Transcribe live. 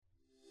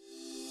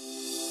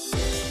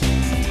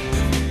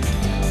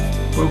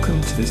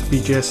Welcome to this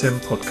BGSM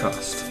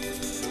podcast.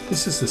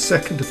 This is the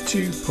second of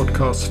two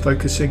podcasts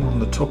focusing on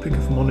the topic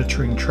of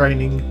monitoring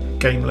training,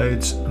 game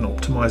loads and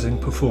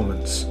optimising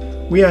performance.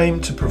 We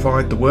aim to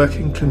provide the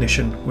working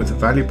clinician with a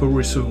valuable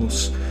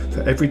resource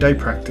for everyday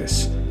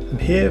practice, and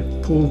here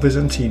Paul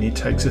Visantini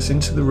takes us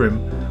into the room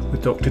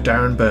with Dr.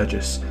 Darren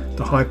Burgess,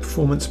 the high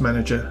performance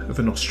manager of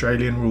an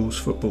Australian rules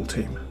football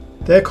team.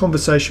 Their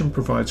conversation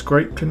provides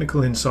great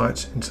clinical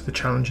insights into the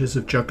challenges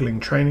of juggling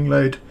training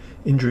load,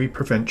 injury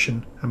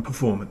prevention and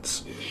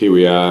performance. Here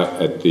we are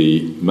at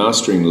the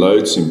Mastering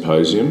Load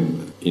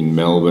Symposium in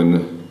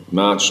Melbourne,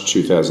 March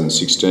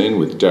 2016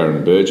 with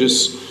Darren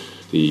Burgess,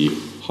 the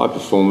high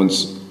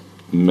performance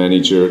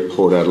manager at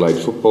Port Adelaide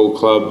Football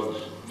Club.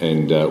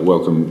 And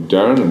welcome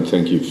Darren, and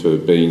thank you for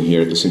being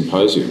here at the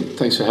symposium.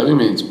 Thanks for having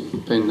me. It's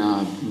been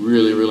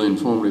really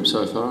informative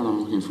so far, and I'm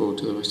looking forward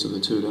to the rest of the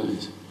 2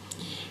 days.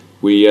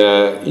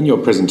 In your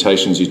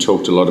presentations you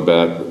talked a lot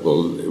about,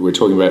 we're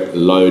talking about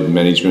load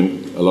management,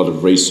 a lot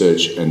of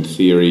research and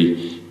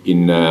theory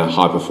in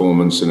high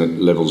performance and at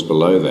levels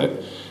below that.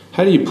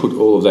 How do you put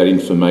all of that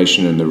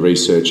information and the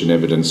research and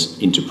evidence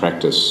into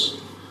practice?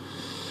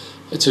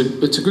 It's a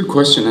good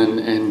question,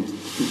 and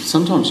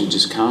sometimes you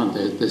just can't.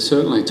 There's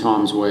certainly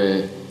times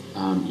where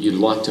you'd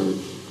like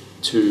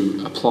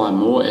to apply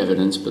more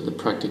evidence, but the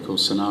practical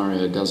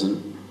scenario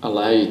doesn't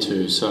allow you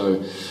to.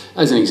 So,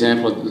 as an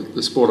example,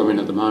 the sport I'm in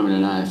at the moment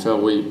in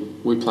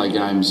AFL, we play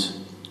games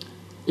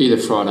either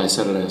Friday,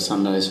 Saturday, or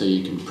Sunday, so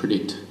you can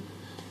predict,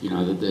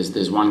 that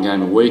there's one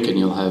game a week, and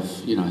you'll have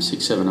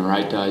 6, 7, or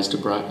 8 days to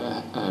break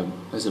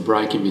as a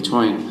break in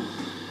between.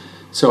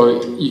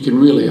 So you can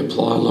really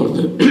apply a lot of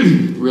the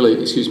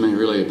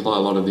really apply a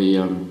lot of the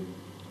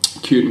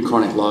acute and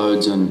chronic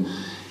loads, and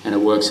it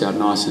works out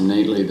nice and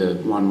neatly, the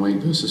 1 week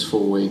versus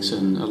 4 weeks,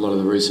 and a lot of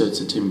the research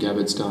that Tim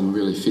Gabbett's done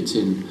really fits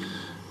in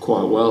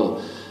quite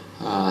well.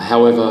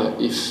 However,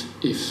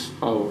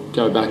 if I'll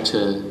go back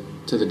to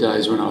the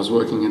days when I was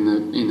working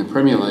in the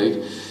Premier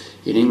League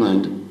in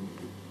England,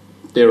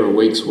 there are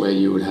weeks where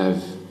you would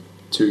have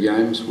 2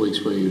 games,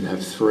 weeks where you'd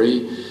have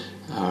 3,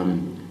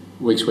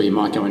 weeks where you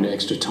might go into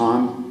extra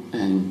time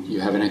and you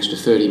have an extra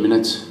 30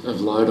 minutes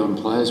of load on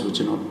players which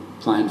are not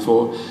planned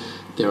for.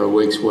 There are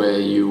weeks where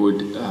you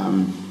would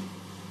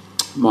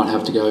might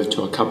have to go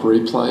to a cup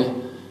replay,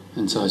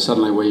 and so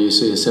suddenly where you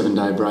see a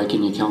 7-day break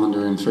in your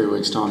calendar in 3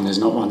 weeks' time, there's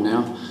not one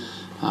now.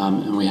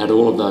 And we had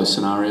all of those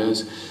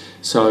scenarios.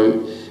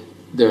 So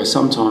there are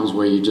some times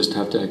where you just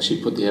have to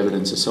actually put the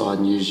evidence aside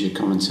and use your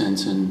common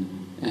sense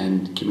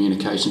and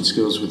communication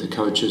skills with the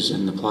coaches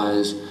and the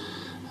players.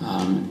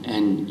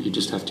 And you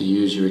just have to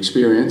use your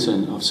experience,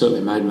 and I've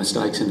certainly made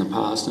mistakes in the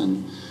past,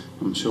 and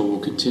I'm sure we'll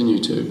continue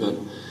to, but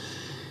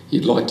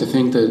you'd like to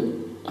think that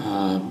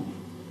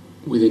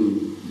with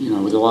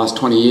the last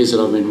 20 years that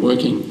I've been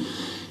working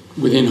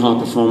within high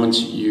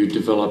performance, you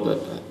develop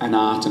an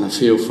art and a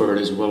feel for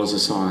it as well as a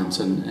science,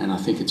 and I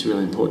think it's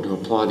really important to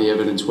apply the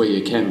evidence where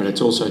you can, but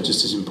it's also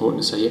just as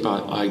important to say, yep,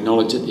 I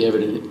acknowledge that the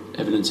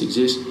evidence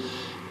exists,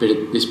 but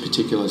this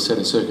particular set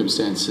of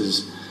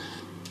circumstances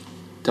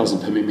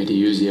doesn't permit me to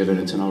use the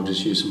evidence, and I'll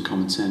just use some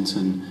common sense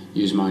and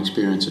use my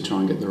experience to try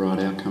and get the right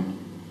outcome.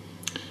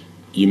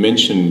 You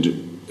mentioned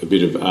a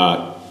bit of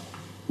art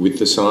with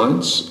the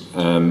science.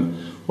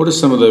 What are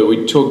some of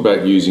we talk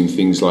about using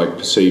things like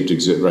perceived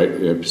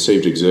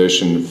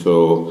exertion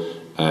for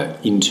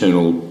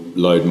internal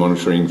load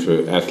monitoring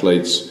for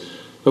athletes,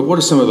 but what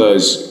are some of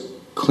those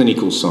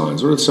clinical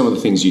signs? What are some of the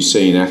things you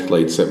see in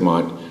athletes that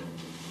might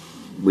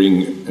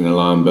ring an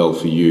alarm bell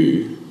for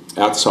you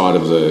outside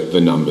of the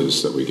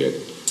numbers that we get?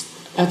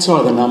 Outside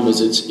of the numbers,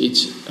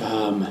 it's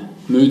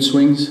mood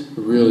swings,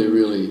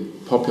 really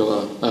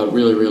popular,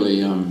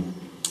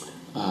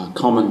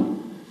 common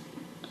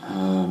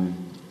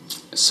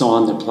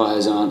sign that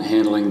players aren't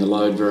handling the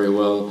load very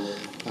well.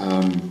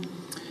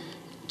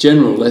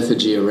 General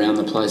lethargy around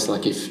the place,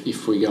 like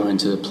if we go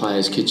into the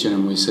player's kitchen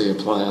and we see a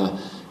player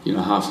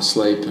half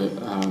asleep,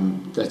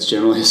 that's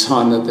generally a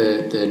sign that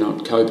they're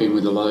not coping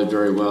with the load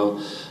very well.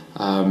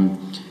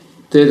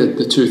 They're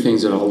the 2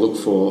 things that I'll look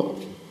for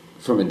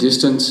from a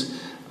distance.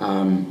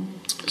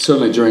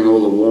 Certainly during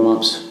all the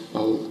warm-ups,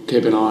 I'll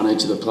keep an eye on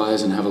each of the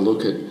players and have a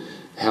look at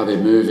how they're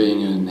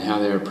moving and how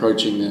they're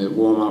approaching the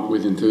warm-up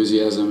with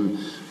enthusiasm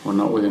or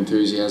not with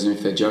enthusiasm,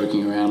 if they're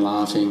joking around,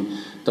 laughing.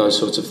 Those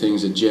sorts of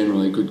things are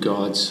generally good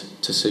guides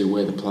to see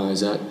where the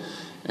player's at.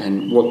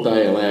 And what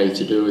they allow you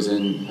to do is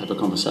then have a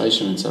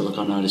conversation and say, look,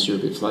 I noticed you're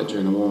a bit flat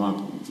during the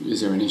warm-up. Is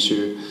there an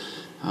issue?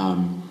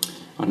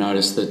 I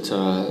noticed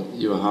that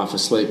you were half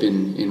asleep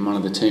in one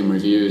of the team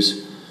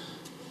reviews.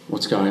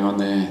 What's going on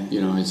there?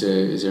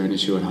 Is there an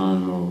issue at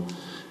home? Or,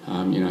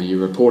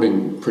 you're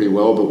reporting pretty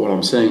well, but what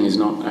I'm seeing is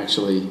not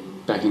actually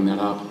backing that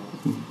up.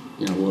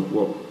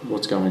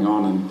 What's going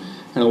on? And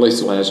at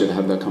least allows you to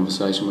have that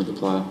conversation with the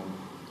player.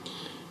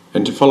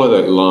 And to follow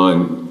that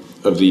line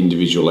of the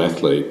individual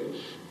athlete,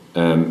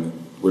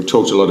 we've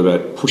talked a lot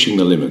about pushing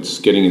the limits,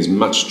 getting as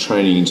much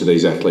training into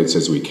these athletes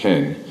as we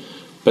can,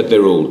 but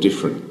they're all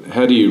different.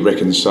 How do you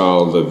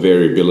reconcile the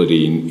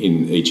variability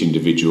in each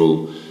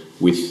individual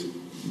with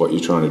what you're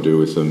trying to do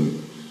with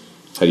them?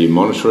 How do you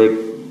monitor it?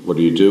 What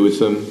do you do with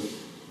them?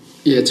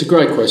 Yeah, it's a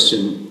great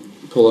question,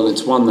 Paul, and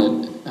it's one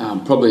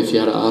that probably if you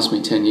had asked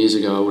me 10 years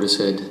ago, I would have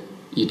said,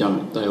 you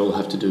don't. They all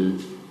have to do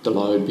the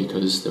load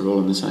because they're all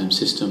in the same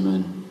system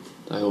and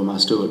they all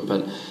must do it.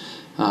 But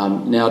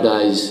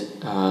nowadays,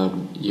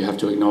 you have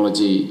to acknowledge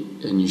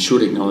and you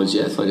should acknowledge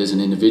the athlete as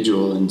an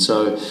individual. And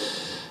so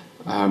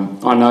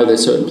I know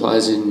there's certain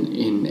players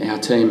in our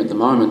team at the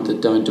moment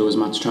that don't do as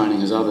much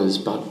training as others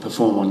but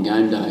perform on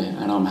game day,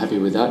 and I'm happy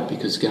with that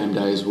because game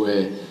day is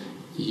where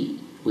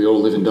we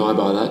all live and die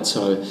by that.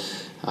 So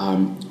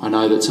I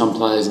know that some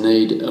players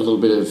need a little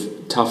bit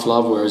of tough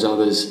love, whereas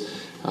others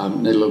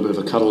need a little bit of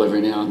a cuddle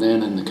every now and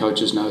then, and the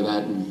coaches know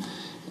that,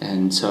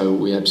 and so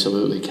we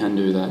absolutely can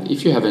do that.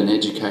 If you have an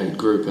educated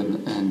group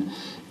and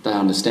they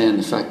understand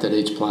the fact that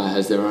each player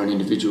has their own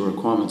individual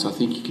requirements, I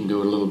think you can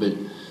do it a little bit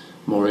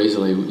more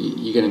easily.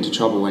 You get into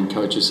trouble when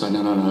coaches say,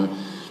 no,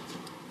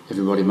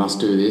 everybody must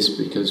do this,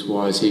 because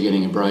why is he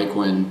getting a break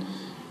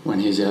when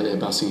he's out there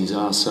busting his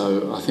ass?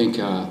 So I think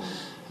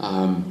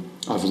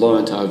I've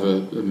learnt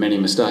over many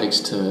mistakes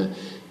to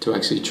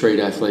actually treat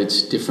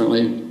athletes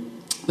differently.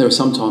 There are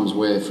some times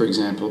where, for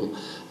example,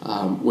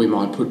 we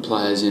might put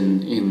players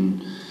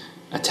in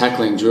a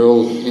tackling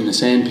drill in the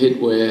sandpit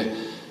where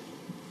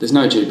there's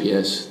no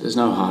GPS, there's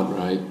no heart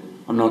rate.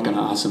 I'm not going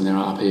to ask them their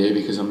RPE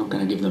because I'm not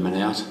going to give them an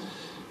out.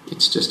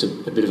 It's just a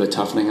bit of a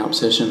toughening up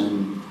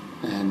session,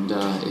 and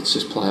it's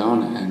just play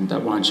on, and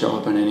that won't show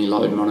up in any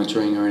load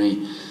monitoring or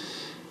any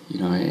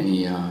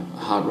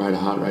heart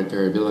rate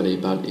variability.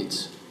 But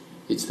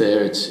it's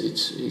there.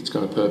 It's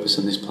got a purpose,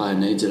 and this player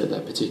needs it at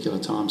that particular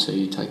time. So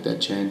you take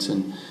that chance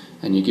and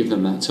you give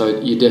them that. So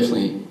you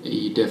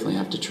definitely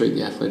have to treat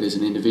the athlete as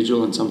an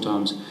individual, and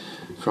sometimes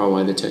throw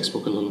away the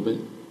textbook a little bit.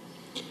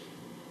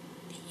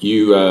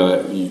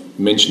 You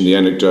mentioned the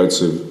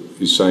anecdotes of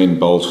Usain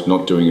Bolt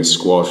not doing a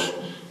squat,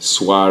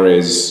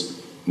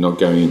 Suarez not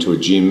going into a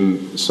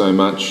gym so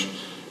much.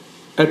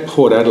 At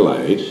Port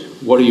Adelaide,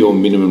 what are your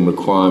minimum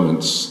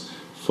requirements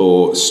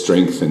for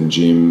strength and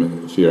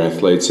gym for your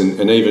athletes,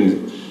 and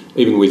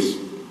even with,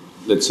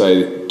 let's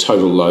say,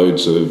 total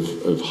loads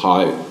of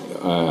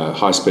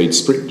high speed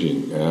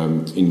sprinting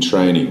in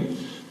training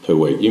per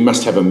week? You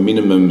must have a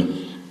minimum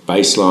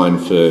baseline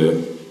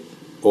for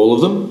all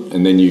of them,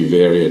 and then you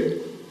vary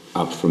it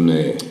up from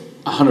there.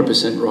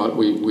 100% right.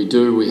 We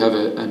do. We have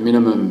a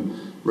minimum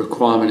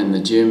requirement in the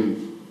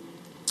gym.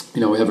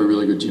 We have a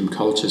really good gym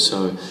culture,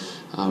 so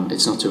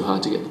it's not too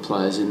hard to get the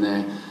players in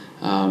there.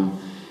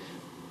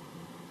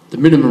 The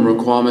minimum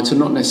requirements are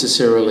not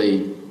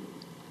necessarily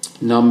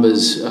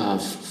numbers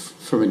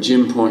from a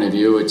gym point of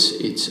view.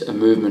 It's a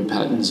movement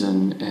patterns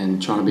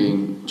and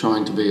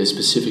trying to be as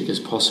specific as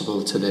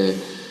possible to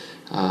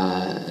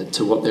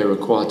what they're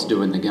required to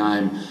do in the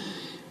game.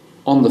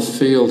 On the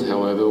field,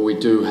 however, we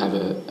do have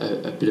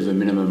a bit of a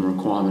minimum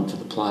requirement for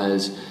the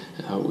players.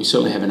 We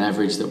certainly have an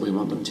average that we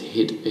want them to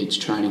hit each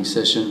training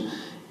session,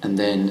 and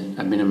then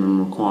a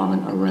minimum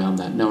requirement around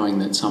that, knowing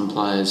that some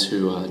players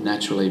who are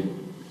naturally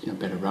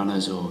better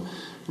runners or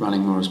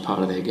running more as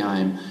part of their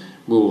game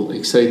will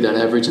exceed that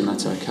average, and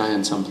that's okay.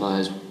 And some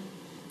players,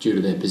 due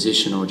to their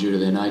position or due to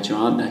their nature,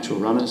 aren't natural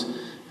runners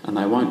and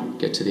they won't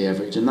get to the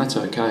average, and that's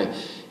okay.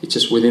 It's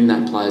just within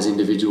that player's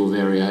individual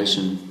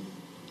variation.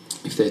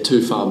 If they're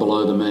too far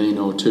below the mean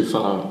or too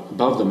far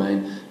above the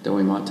mean, then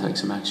we might take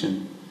some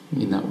action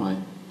in that way.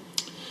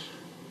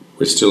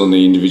 We're still on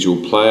the individual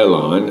player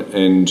line,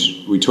 and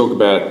we've talked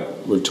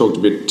a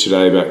bit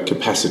today about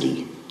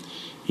capacity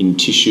in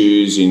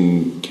tissues,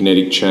 in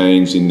kinetic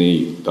chains, in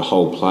the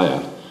whole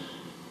player.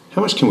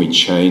 How much can we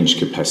change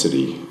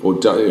capacity, or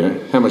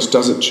how much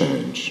does it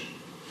change?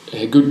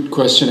 Yeah, good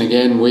question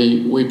again.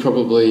 We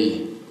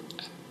probably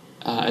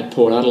at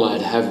Port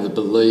Adelaide have the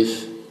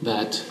belief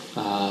that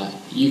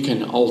you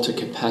can alter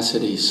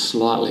capacity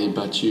slightly,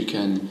 but you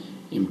can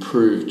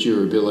improve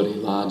durability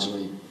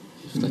largely,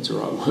 if that's the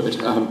right word.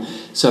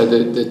 So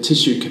the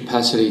tissue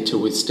capacity to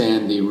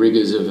withstand the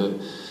rigours of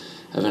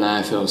an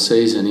AFL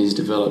season is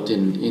developed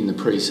in the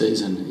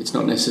pre-season. It's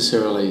not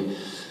necessarily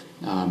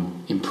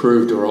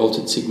improved or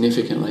altered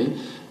significantly,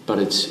 but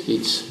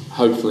it's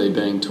hopefully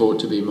being taught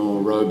to be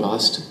more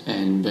robust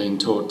and being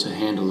taught to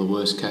handle the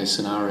worst case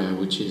scenario,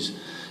 which is,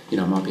 it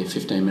might be a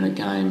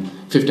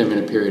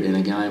 15-minute period in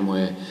a game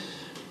where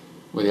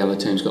the other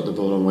team's got the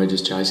ball and we're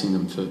just chasing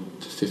them for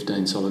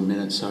 15 solid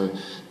minutes. So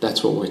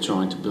that's what we're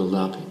trying to build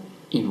up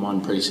in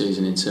one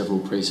pre-season, in several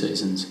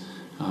pre-seasons,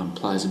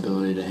 players'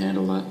 ability to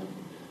handle that.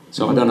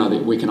 So I don't know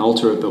that we can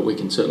alter it, but we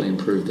can certainly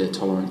improve their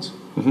tolerance.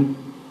 Mm-hmm.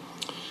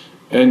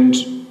 And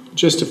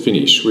just to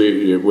finish,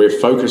 we're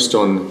focused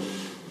on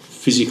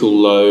physical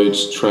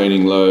loads,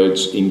 training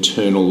loads,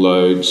 internal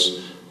loads.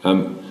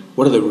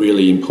 What are the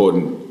really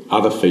important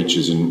other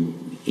features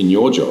in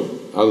your job,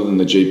 other than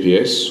the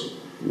GPS?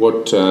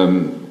 What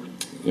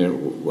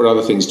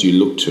other things do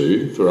you look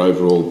to for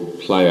overall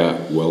player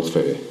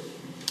welfare?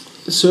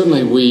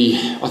 Certainly,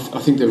 I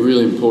think the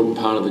really important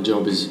part of the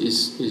job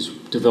is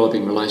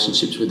developing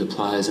relationships with the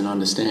players and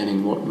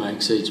understanding what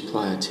makes each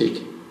player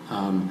tick.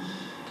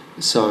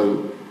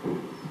 So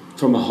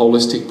from a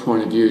holistic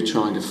point of view,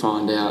 trying to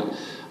find out,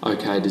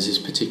 okay, does this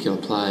particular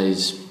player,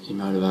 is he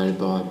motivated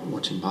by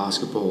watching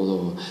basketball,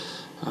 or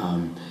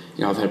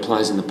I've had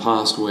players in the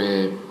past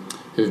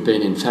who've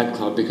been in Fat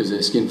Club because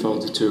their skin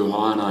folds are too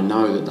high, and I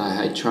know that they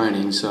hate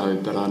training,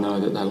 but I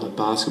know that they like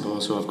basketball,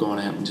 so I've gone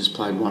out and just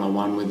played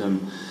one-on-one with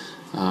them,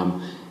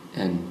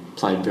 and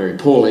played very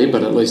poorly,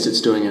 but at least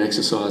it's doing an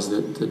exercise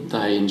that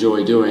they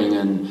enjoy doing,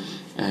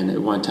 and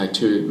it won't take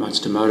too much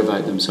to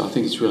motivate them. So I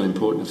think it's really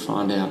important to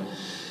find out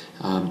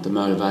the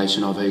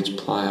motivation of each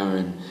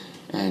player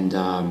and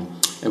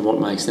what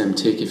makes them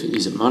tick.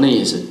 Is it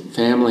money? Is it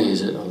family?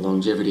 Is it a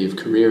longevity of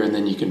career? And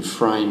then you can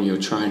frame your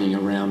training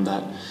around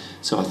that.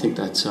 So I think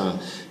that's a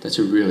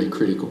really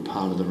critical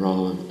part of the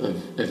role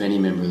of any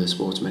member of the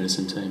sports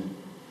medicine team.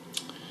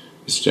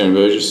 Mr. Darren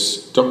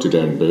Burgess, Dr.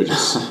 Darren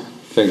Burgess,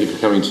 thank you for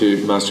coming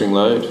to Mastering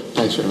Load.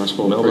 Thanks very much,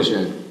 Paul. Melbourne.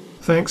 Appreciate it.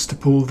 Thanks to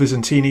Paul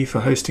Visentini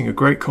for hosting a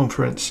great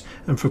conference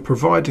and for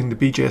providing the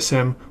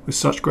BJSM with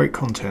such great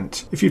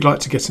content. If you'd like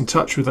to get in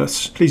touch with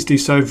us, please do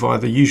so via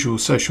the usual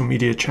social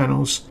media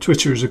channels.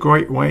 Twitter is a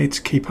great way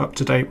to keep up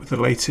to date with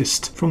the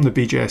latest from the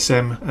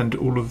BJSM and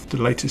all of the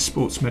latest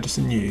sports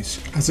medicine news.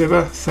 As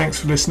ever,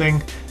 thanks for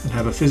listening and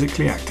have a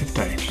physically active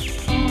day.